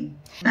on a wing.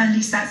 At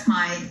least that's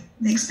my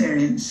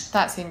experience.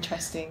 That's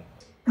interesting.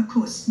 Of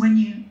course, when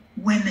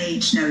they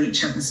each know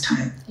each other's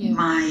type,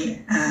 my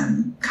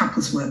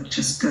couples work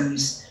just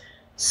goes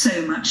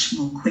so much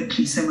more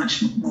quickly, so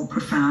much more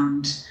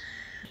profound.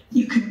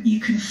 You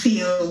can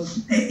feel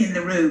in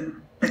the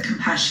room the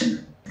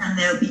compassion, and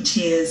there'll be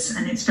tears,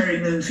 and it's very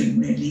moving,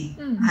 really.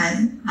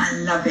 I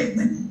love it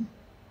when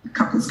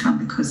couples come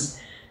because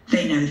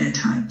they know their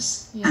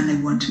types and they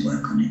want to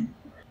work on it.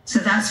 So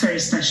that's very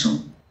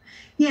special.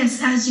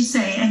 Yes, as you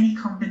say, any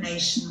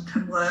combination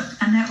can work,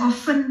 and they're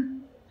often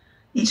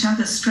each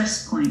other's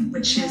stress point,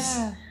 which is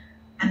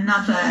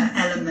another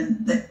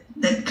element that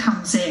that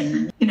comes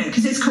in,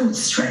 because it's called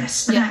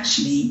stress, but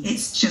actually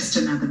it's just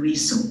another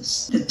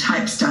resource. The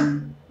type's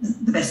done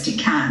the best it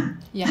can,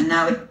 and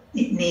now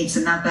it needs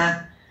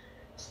another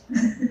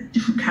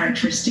different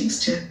characteristics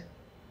to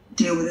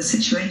deal with the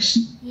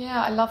situation.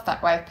 Yeah, I love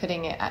that way of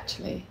putting it,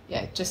 actually.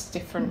 Yeah, just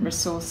different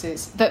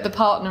resources that the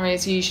partner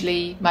is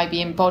usually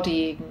maybe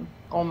embodying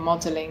or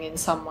modelling in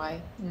some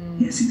way.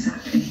 Yes,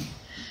 exactly.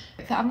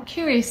 I'm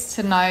curious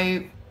to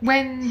know,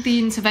 when the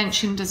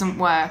intervention doesn't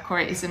work or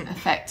it isn't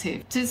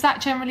effective, does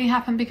that generally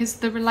happen because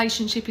the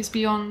relationship is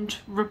beyond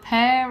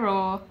repair,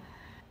 or?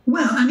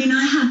 Well, I mean,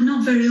 I have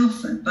not very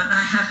often, but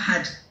I have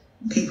had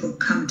people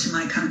come to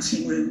my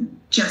counselling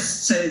room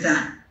just so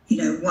that,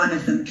 one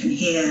of them can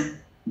hear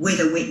with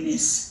a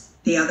witness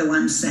the other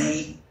one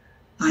say,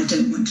 I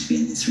don't want to be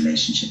in this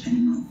relationship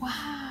anymore.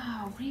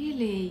 Wow,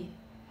 really?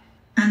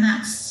 And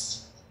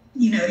that's,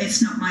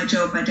 it's not my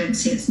job. I don't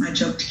see it's my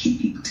job to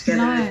keep people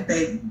together. No. If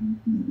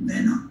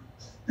they're not,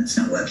 that's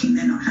not working,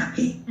 they're not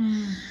happy.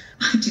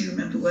 I do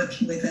remember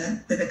working with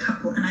a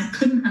couple, and I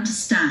couldn't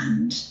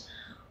understand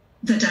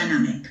the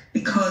dynamic,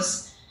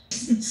 because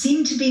it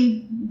seemed to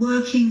be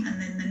working,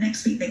 and then the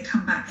next week they'd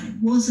come back and it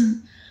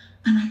wasn't.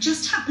 And I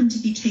just happened to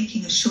be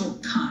taking a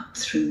shortcut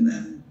through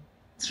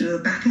a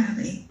back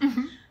alley,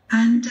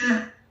 and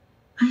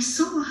I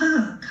saw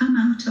her come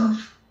out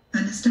of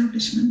an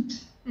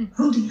establishment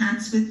holding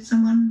hands with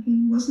someone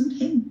who wasn't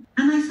him.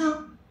 And I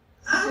thought,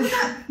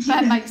 oh,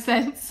 that makes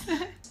sense.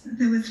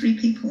 There were 3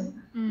 people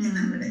in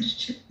that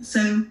relationship.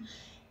 So,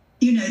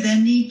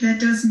 there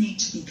does need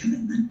to be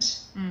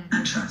commitment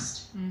and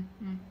trust. And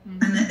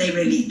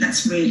that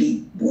that's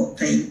really what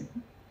they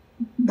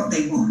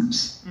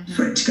want,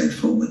 for it to go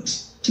forward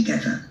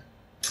together.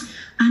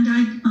 And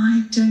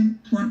I don't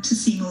want to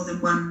see more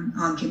than one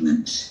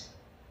argument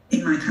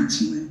in my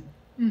counselling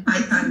room.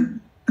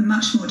 I'm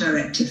much more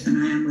directive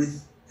than I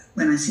am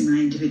when I see my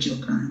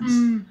individual clients.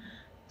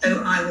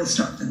 So I will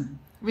stop them.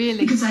 Really?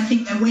 Because I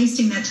think they're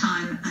wasting their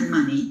time and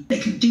money. They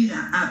can do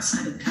that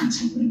outside of the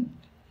counselling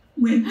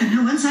room.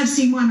 Once I've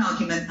seen one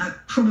argument, I've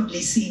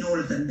probably seen all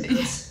of them,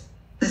 because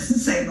it's the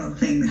same old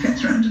thing that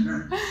gets round and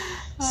round.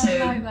 So,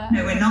 like that.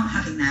 No, we're not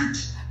having that.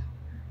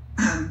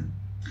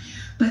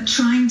 But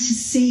trying to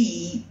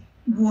see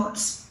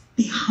what's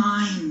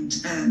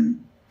behind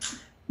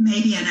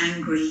maybe an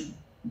angry,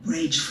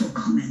 rageful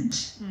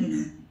comment,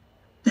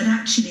 that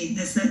actually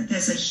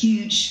there's a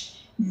huge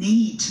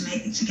need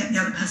to get the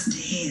other person to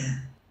hear.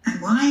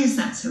 And why is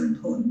that so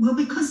important? Well,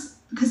 because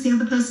the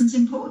other person's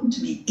important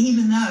to me,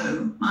 even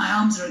though my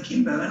arms are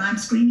akimbo and I'm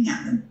screaming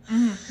at them.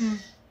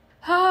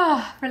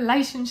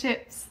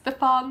 Relationships, the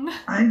fun.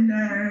 I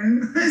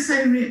know, they're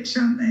so rich,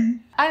 aren't they?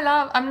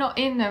 I'm not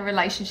in a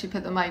relationship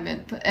at the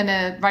moment, but in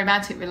a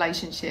romantic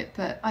relationship,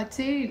 but I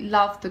do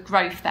love the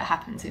growth that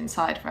happens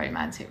inside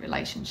romantic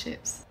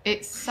relationships.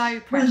 It's so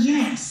precious. Well,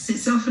 yes,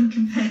 it's often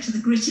compared to the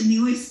grit in the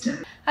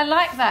oyster. I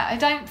like that. I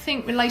don't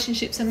think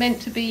relationships are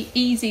meant to be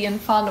easy and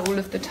fun all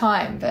of the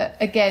time, but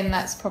again,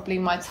 that's probably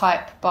my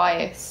type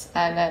bias,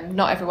 and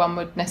not everyone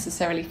would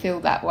necessarily feel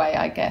that way,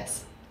 I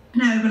guess.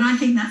 No, but I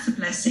think that's a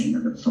blessing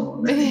of the fall,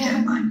 that they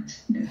don't mind.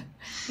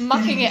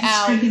 Mucking it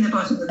out. Scraping the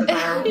bottom of the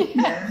barrel.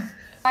 Yeah.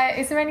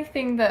 Is there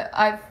anything that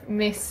I've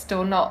missed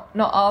or not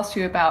asked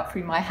you about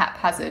through my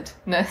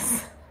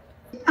haphazardness?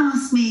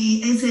 Ask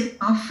me, is it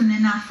often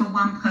enough for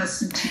one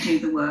person to do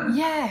the work?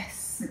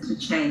 Yes. To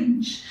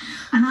change.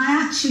 And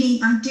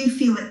I do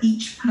feel that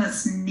each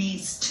person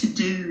needs to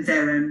do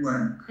their own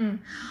work.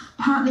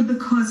 Partly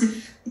because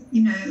if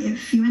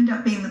you end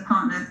up being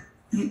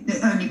the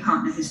only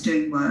partner who's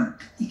doing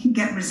work, you can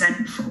get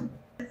resentful.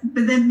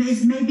 But then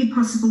it may be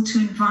possible to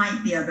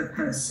invite the other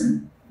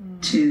person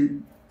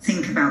to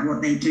think about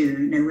what they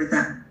do, with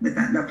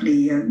that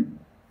lovely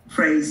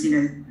phrase,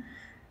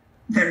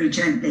 very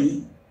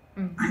gently.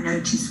 I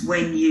notice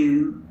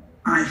when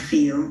I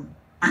feel,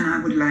 and I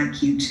would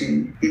like you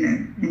to,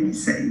 and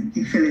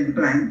you fill in the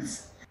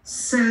blanks.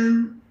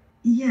 So,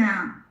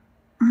 yeah.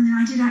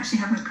 I did actually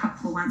have a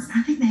couple once.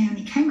 I think they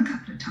only came a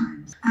couple of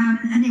times.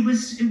 And it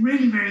was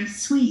really very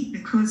sweet,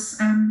 because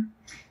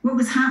what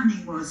was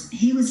happening was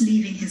he was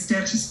leaving his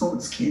dirty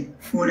sports kit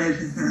all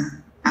over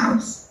the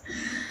house.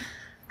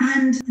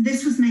 And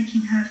this was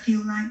making her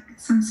feel like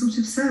some sort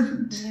of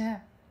servant. Yeah.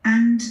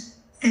 And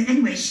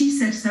anyway, she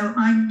said, so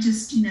I'm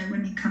just,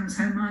 when he comes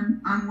home,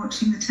 I'm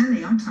watching the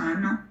telly, aren't I?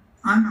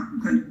 I'm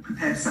not going to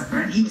prepare supper.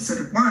 And he was sort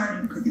of, why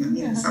are you cooking on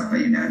the supper,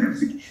 and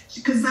everything?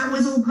 Because that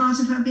was all part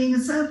of her being a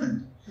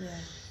servant. Yeah.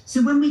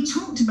 So when we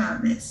talked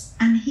about this,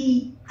 and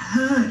he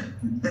heard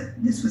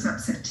that this was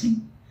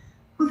upsetting,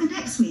 well, the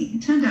next week,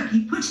 it turned out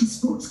he put his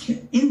sports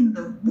kit in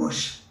the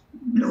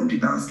laundry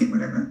basket,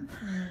 whatever.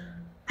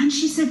 And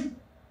she said,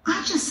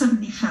 I just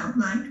suddenly felt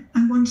like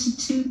I wanted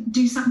to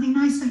do something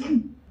nice for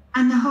him.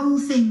 And the whole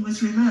thing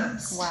was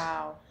reversed.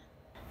 Wow.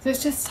 So it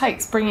just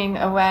takes bringing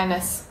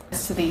awareness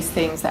to these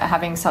things that are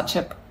having such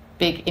a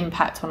big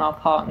impact on our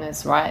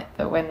partners, right?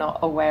 That we're not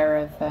aware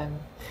of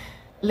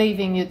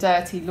leaving your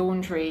dirty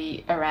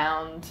laundry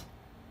around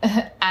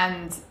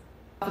and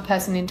the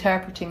person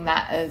interpreting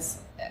that as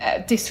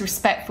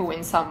disrespectful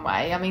in some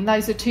way. I mean,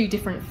 those are two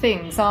different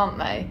things, aren't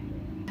they?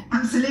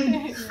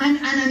 Absolutely. And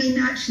I mean,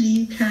 actually,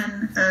 you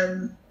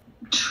can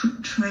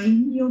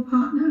train your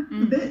partner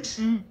a bit.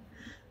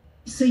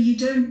 So you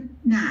don't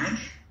nag,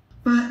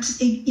 but,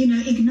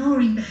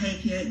 ignoring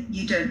behaviour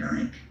you don't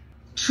like,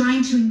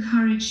 trying to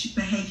encourage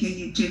behaviour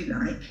you do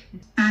like.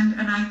 And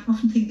I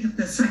often think of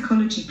the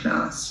psychology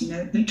class,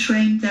 who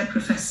trained their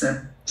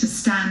professor to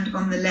stand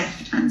on the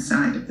left-hand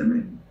side of the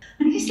room.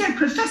 And he's their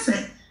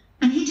professor,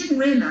 and he didn't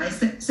realise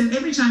that. So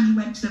every time he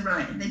went to the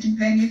right, they didn't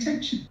pay any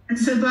attention. And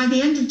so by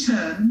the end of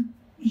term,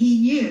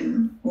 he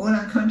knew, all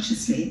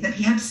unconsciously, that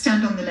he had to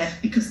stand on the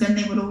left, because then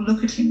they would all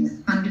look at him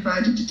with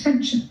undivided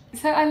attention.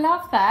 So I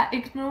love that.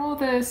 Ignore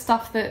the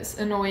stuff that's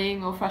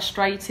annoying or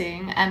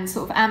frustrating and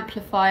sort of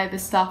amplify the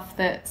stuff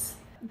that's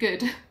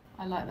good.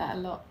 I like that a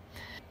lot.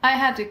 I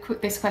had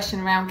this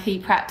question around key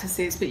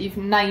practices, but you've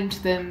named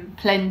them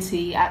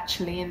plenty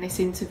actually in this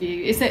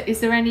interview. Is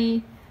there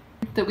any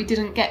that we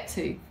didn't get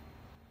to?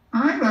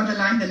 I rather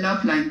like the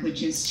love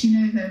languages. Do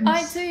you know those?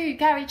 I do.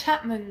 Gary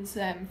Chapman's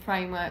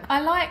framework.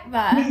 I like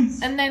that. Yes.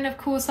 And then, of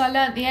course, I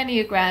learnt the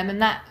Enneagram,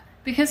 and that,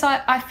 because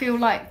I feel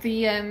like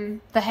the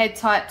head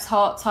types,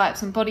 heart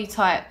types and body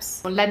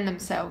types lend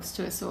themselves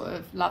to a sort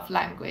of love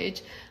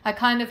language. I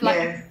kind of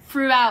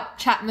threw out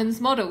Chapman's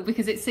model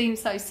because it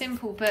seems so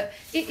simple, but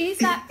it is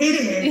that.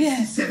 It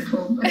is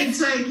simple. It's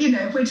like,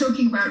 if we're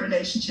talking about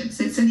relationships,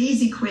 it's an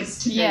easy quiz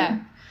to do. Yeah.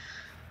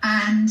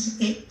 And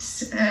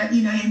it's, and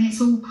it's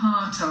all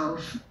part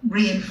of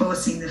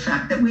reinforcing the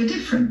fact that we're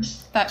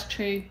different. That's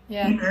true,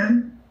 yeah.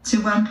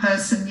 To one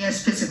person,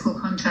 yes, physical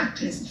contact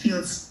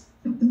feels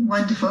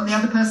wonderful. The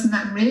other person,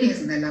 that really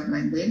isn't their love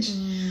language.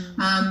 Yes,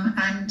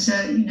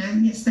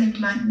 they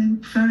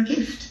would prefer a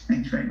gift.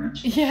 Thank you very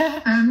much.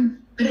 Yeah.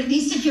 But at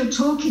least if you're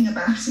talking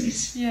about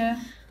it. Yeah.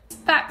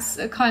 That's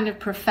a kind of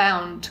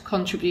profound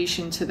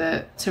contribution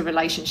to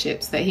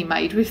relationships that he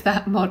made with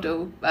that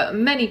model.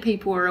 Many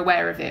people are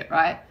aware of it,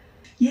 right?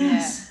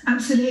 Yes,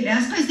 absolutely.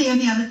 I suppose the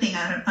only other thing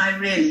I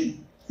really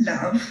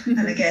love,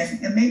 and I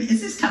guess maybe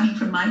this is coming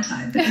from my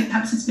time, but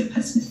perhaps it's a bit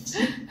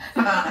pessimistic,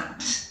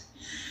 but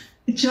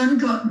John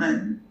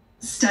Gottman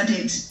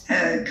studied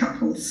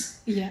couples,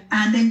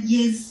 and then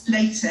years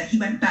later he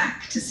went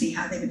back to see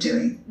how they were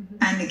doing,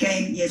 and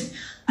again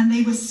and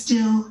they were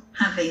still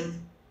having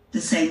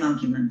the same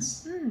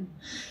arguments.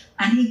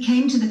 And he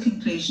came to the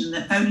conclusion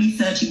that only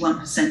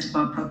 31% of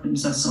our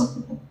problems are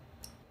solvable.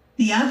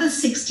 The other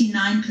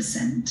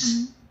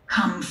 69%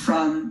 come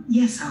from,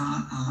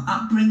 our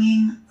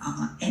upbringing,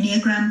 our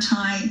Enneagram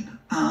type,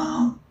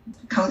 our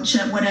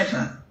culture,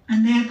 whatever.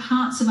 And they're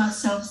parts of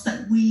ourselves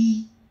that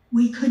we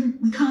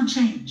can't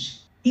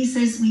change. He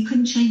says we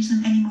couldn't change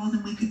them any more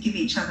than we could give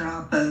each other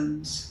our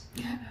bones.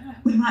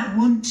 We might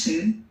want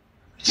to, we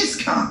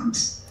just can't.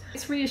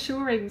 It's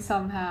reassuring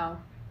somehow.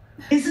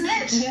 Isn't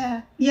it?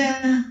 Yeah.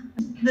 Yeah.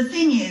 The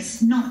thing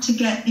is not to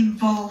get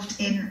involved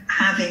in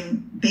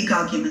having big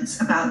arguments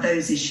about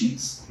those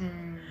issues.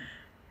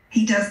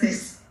 He does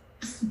this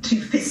two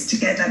fists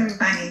together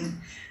banging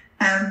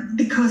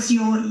because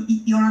you're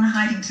on a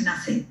hiding to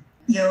nothing.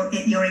 You're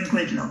in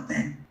gridlock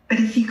then. But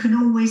if you can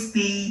always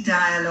be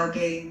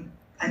dialoguing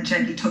and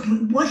gently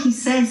talking, what he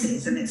says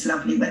is, and it's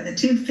lovely, when the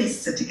two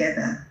fists are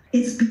together,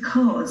 it's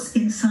because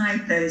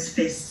inside those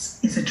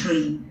fists is a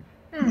dream.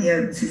 He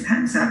opens his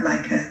hands out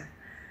like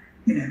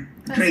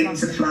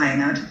dreams are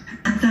flying out.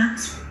 And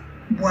that's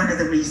one of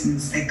the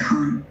reasons they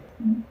can't,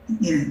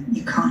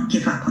 you can't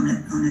give up on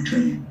a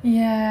dream.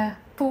 Yeah.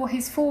 For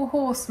his 4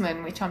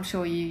 horsemen, which I'm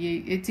sure do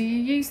you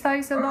use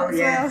those a lot as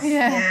well?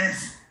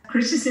 Yes.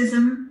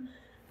 Criticism,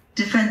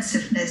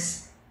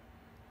 defensiveness,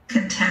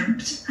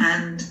 contempt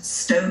and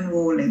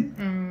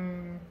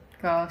stonewalling.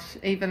 Gosh,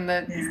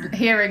 even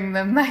hearing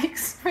them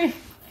makes me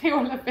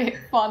feel a bit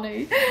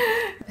funny.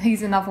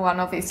 He's another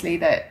one, obviously,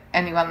 that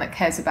anyone that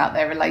cares about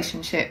their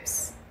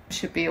relationships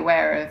should be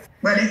aware of.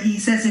 Well, he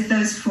says if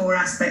those 4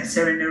 aspects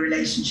are in a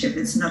relationship,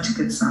 it's not a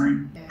good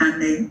sign.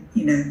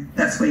 And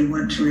that's where you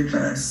want to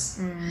reverse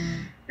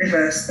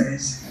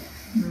those.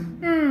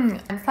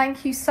 And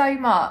thank you so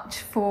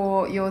much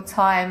for your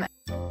time.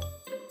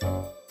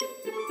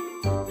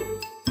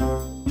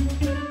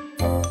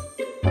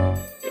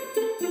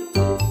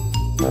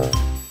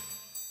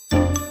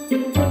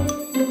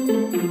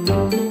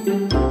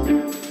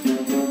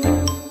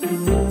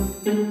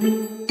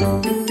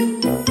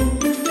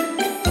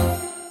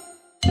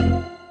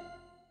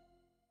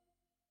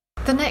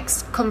 The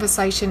next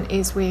conversation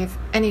is with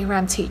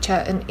Enneagram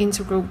teacher and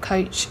integral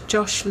coach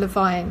Josh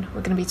Levine.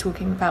 We're going to be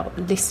talking about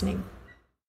listening.